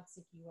on how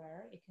toxic you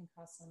are, it can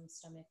cause some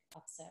stomach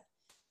upset.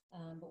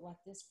 But what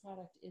this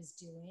product is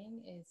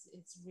doing is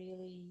it's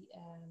really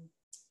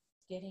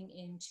getting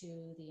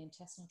into the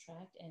intestinal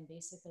tract and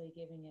basically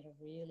giving it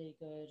a really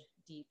good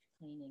deep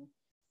cleaning.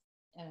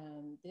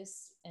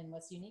 And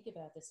what's unique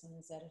about this one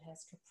is that it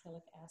has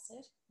caprylic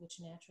acid, which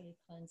naturally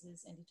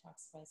cleanses and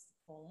detoxifies the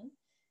colon.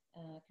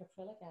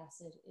 Caprylic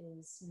acid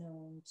is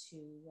known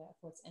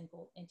for its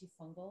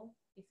antifungal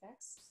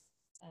effects.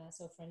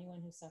 So for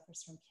anyone who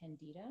suffers from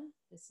candida,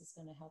 this is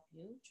going to help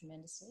you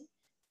tremendously.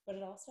 But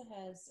it also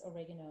has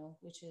oregano,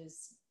 which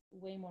is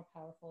way more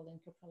powerful than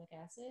caprylic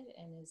acid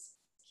and is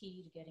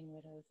key to getting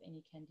rid of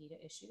any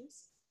candida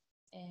issues.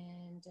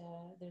 And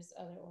there's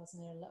other oils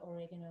in there,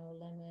 oregano,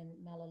 lemon,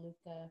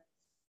 melaleuca.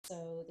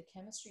 So the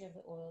chemistry of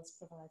the oils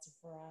provides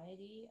a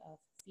variety of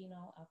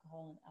phenol,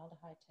 alcohol, and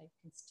aldehyde type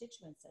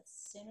constituents that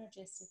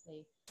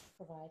synergistically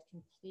provide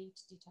complete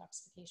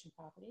detoxification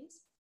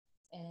properties.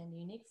 And the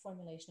unique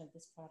formulation of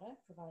this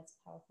product provides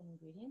powerful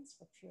ingredients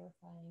for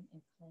purifying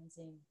and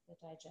cleansing the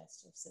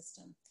digestive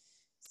system.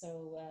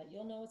 So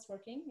you'll know it's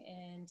working,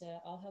 and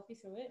I'll help you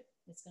through it.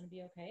 It's going to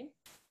be okay.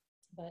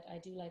 But I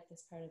do like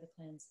this part of the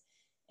cleanse.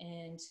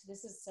 And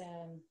this is,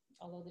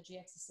 although the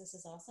GX Assist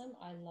is awesome,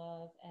 I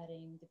love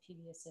adding the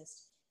PB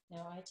Assist.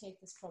 Now, I take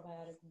this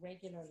probiotic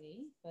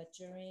regularly, but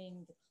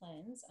during the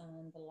cleanse,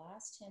 on the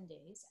last 10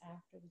 days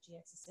after the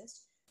GX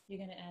Assist, you're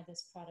going to add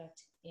this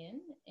product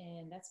in,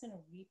 and that's going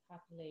to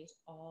repopulate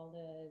all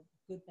the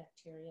good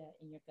bacteria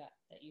in your gut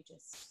that you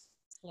just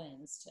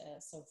cleansed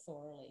so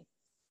thoroughly.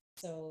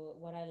 So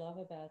what I love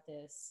about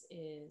this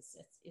is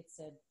it's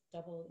a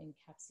double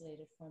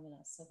encapsulated formula.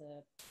 So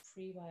the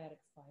prebiotic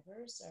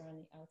fibers are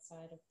on the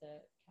outside of the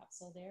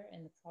capsule there,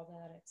 and the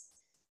probiotics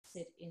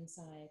sit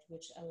inside,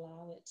 which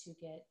allow it to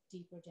get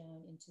deeper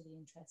down into the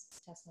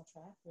intestinal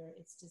tract where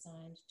it's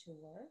designed to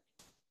work.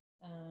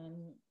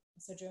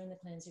 So during the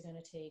cleanse, you're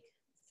going to take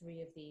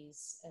 3 of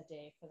these a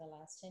day for the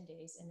last 10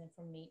 days. And then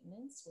for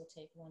maintenance, we'll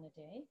take 1 a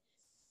day.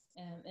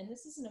 And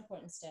this is an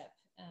important step,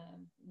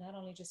 not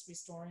only just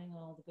restoring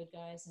all the good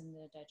guys in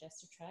the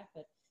digestive tract,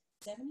 but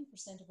 70%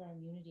 of our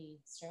immunity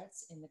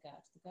starts in the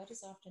gut. The gut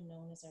is often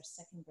known as our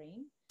second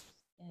brain.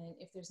 And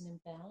if there's an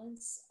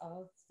imbalance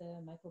of the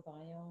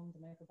microbiome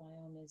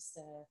is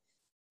the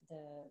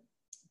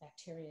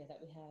bacteria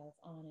that we have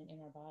on and in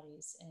our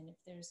bodies. And if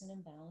there's an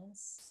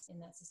imbalance in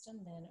that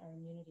system, then our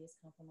immunity is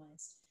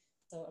compromised.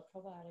 So a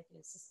probiotic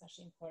is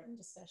especially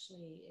important,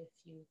 especially if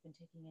you've been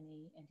taking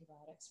any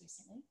antibiotics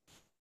recently.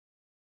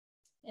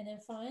 And then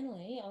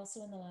finally,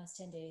 also in the last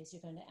 10 days,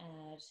 you're going to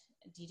add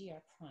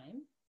DDR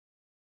Prime.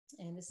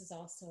 And this is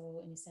also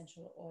an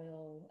essential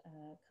oil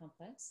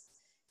complex,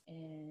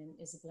 and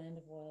is a blend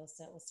of oils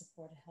that will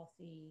support a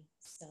healthy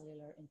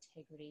cellular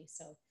integrity.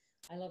 So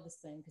I love this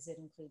blend because it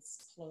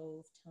includes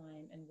clove,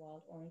 thyme, and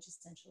wild orange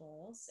essential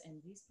oils,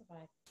 and these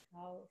provide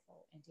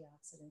powerful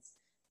antioxidants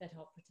that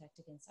help protect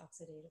against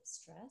oxidative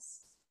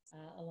stress,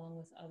 along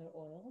with other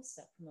oils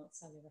that promote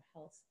cellular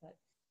health. But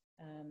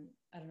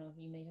I don't know,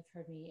 you may have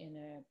heard me in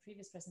a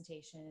previous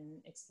presentation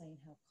explain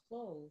how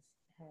clove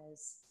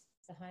has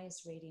the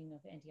highest rating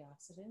of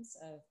antioxidants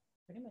of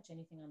pretty much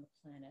anything on the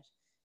planet.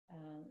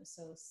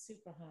 So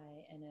super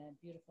high, and a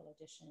beautiful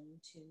addition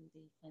to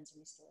the Cleanse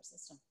and Restore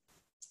system.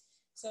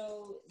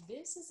 So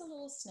this is a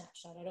little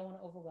snapshot. I don't want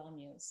to overwhelm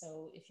you.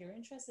 So if you're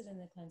interested in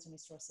the Cleanse and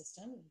Restore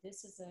system,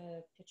 this is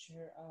a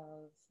picture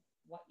of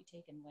what you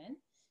take and when.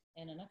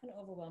 And I'm not going to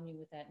overwhelm you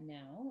with that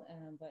now,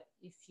 but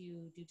if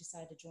you do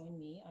decide to join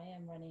me, I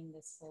am running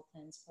this full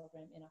cleanse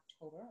program in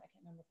October. I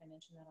can't remember if I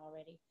mentioned that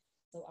already.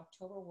 So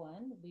October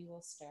 1, we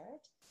will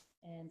start,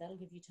 and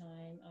that'll give you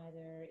time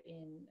either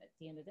at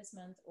the end of this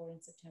month or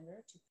in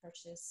September to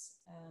purchase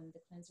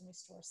the Cleanse and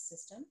Restore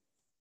system.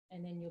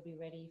 And then you'll be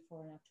ready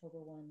for an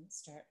October 1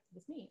 start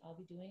with me. I'll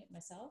be doing it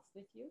myself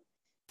with you.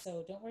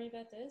 So don't worry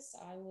about this.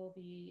 I will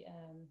be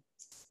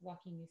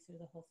walking you through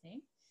the whole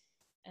thing.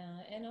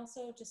 And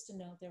also, just to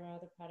note, there are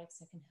other products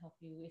that can help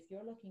you. If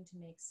you're looking to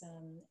make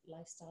some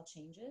lifestyle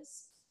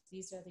changes,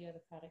 these are the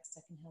other products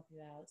that can help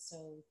you out.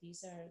 So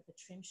these are the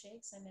trim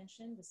shakes I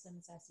mentioned. The Slim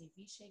and Sassy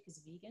V Shake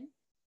is vegan.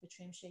 The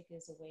trim shake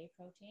is a whey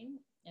protein.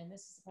 And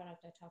this is the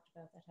product I talked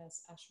about that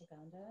has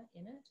ashwagandha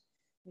in it,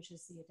 which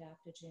is the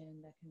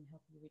adaptogen that can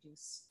help you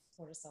reduce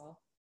cortisol,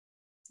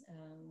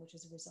 which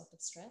is a result of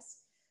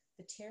stress.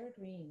 The Terra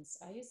Greens.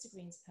 I use the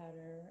greens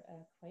powder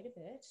quite a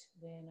bit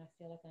when I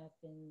feel like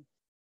I've been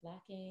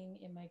lacking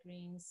in my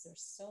greens. They're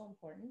so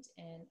important.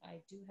 And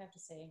I do have to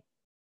say,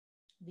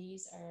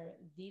 these are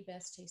the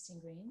best tasting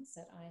greens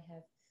that I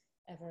have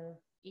ever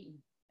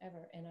eaten,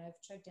 ever. And I've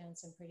chugged down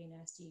some pretty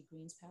nasty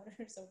greens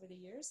powders over the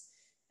years.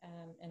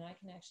 And I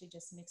can actually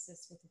just mix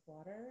this with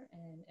water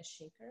and a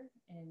shaker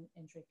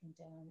and drink them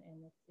down.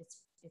 And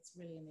it's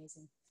really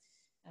amazing.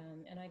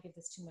 And I give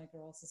this to my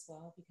girls as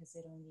well because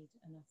they don't eat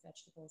enough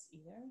vegetables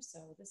either.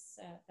 So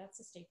that's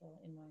a staple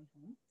in my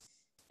home.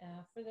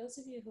 For those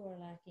of you who are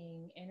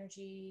lacking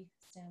energy,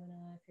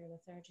 stamina, if you're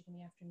lethargic in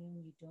the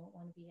afternoon, you don't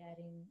want to be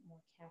adding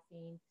more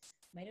caffeine,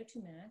 Mito 2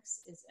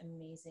 Max is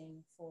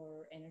amazing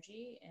for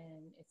energy,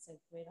 and it's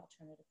a great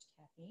alternative to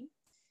caffeine.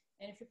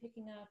 And if you're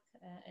picking up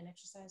an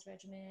exercise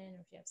regimen,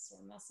 or if you have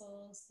sore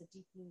muscles, the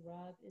Deep Blue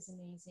Rub is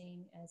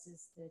amazing, as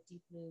is the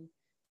Deep Blue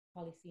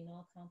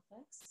Polyphenol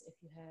Complex if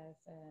you have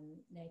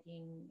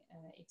nagging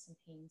aches and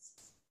pains.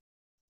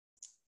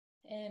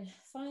 And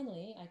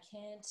finally, I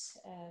can't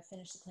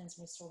finish the Cleanse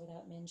and Restore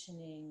without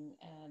mentioning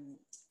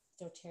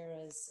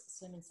doTERRA's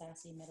Slim and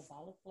Sassy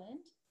Metabolic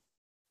Blend.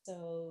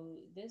 So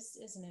this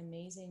is an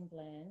amazing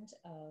blend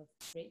of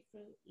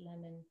grapefruit,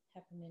 lemon,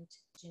 peppermint,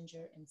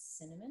 ginger, and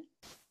cinnamon.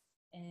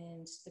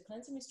 And the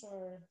Cleanse and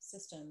Restore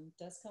system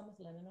does come with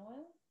lemon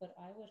oil, but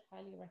I would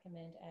highly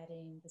recommend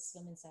adding the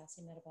Slim and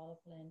Sassy Metabolic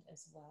Blend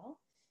as well,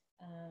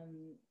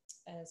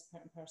 as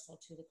part and parcel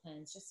to the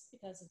cleanse, just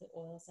because of the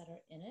oils that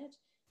are in it.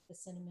 The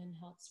cinnamon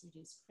helps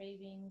reduce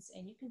cravings,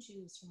 and you can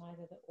choose from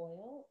either the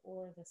oil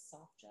or the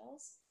soft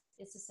gels.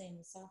 It's the same.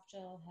 The soft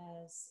gel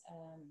has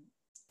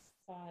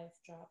 5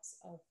 drops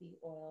of the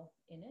oil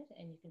in it,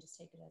 and you can just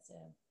take it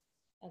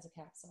as a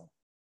capsule.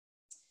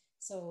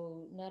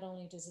 So not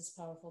only does this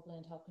powerful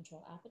blend help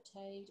control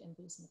appetite and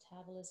boost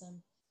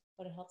metabolism,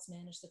 but it helps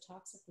manage the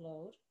toxic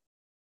load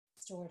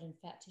stored in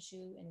fat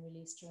tissue and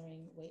released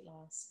during weight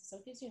loss. So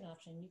it gives you an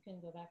option. You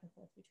can go back and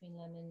forth between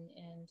lemon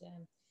and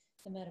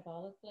the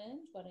metabolic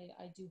blend, but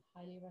I do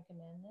highly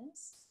recommend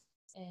this.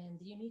 And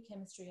the unique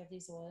chemistry of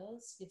these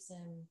oils gives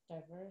them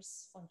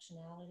diverse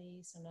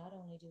functionality. So not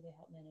only do they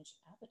help manage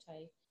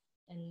appetite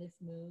and lift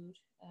mood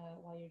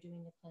while you're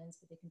doing the cleanse,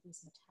 but they can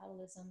boost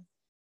metabolism,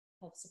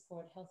 help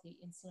support healthy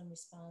insulin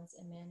response,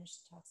 and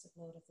manage the toxic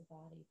load of the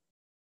body.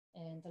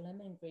 And the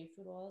lemon and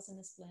grapefruit oils in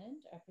this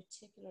blend are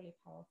particularly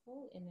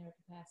powerful in their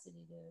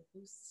capacity to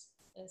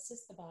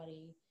assist the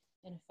body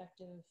in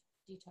effective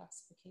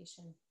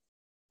detoxification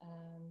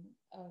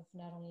of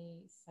not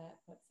only fat,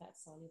 but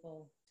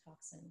fat-soluble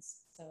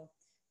toxins. So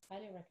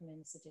highly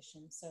recommend this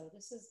addition. So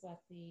this is what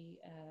the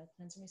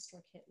Cleanse and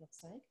Restore Kit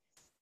looks like.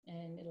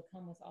 And it'll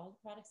come with all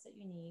the products that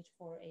you need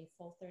for a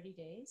full 30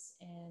 days.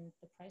 And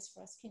the price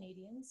for us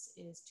Canadians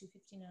is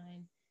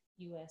 $259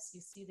 US. You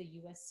see the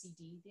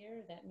USCD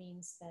there. That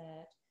means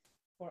that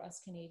for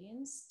us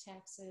Canadians,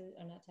 taxes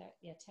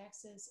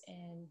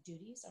and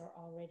duties are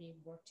already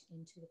worked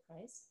into the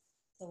price.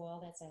 So all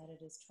that's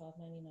added is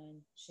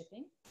 $12.99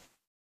 shipping.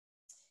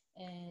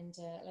 And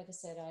like I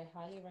said, I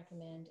highly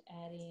recommend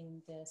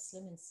adding the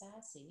Slim and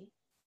Sassy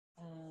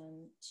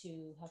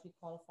to help you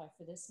qualify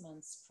for this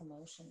month's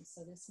promotion.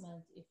 So this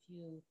month, if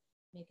you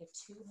make a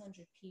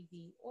 200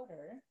 PV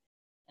order,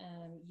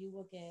 you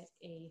will get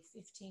a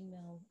 15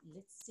 ml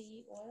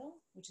Litsi oil,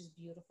 which is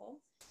beautiful,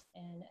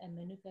 and a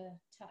Manuka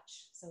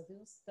Touch. So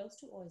those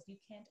 2 oils, you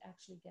can't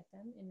actually get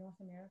them in North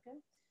America.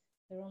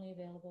 They're only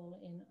available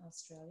in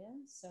Australia.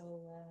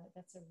 So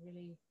that's a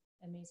really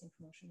amazing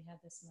promotion we have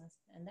this month.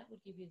 And that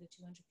would give you the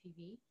 200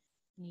 PV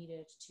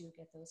needed to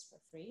get those for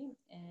free.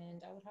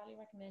 And I would highly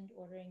recommend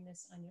ordering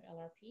this on your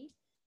LRP,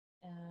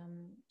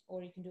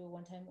 or you can do a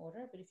one-time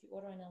order. But if you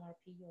order on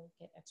LRP, you'll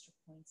get extra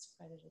points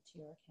credited to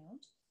your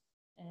account.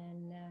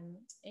 And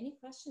any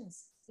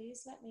questions,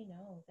 please let me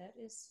know. That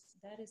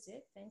is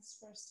it. Thanks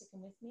for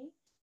sticking with me.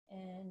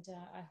 And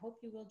I hope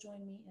you will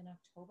join me in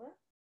October.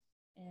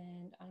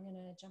 And I'm going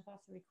to jump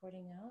off the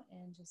recording now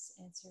and just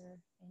answer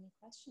any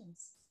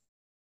questions.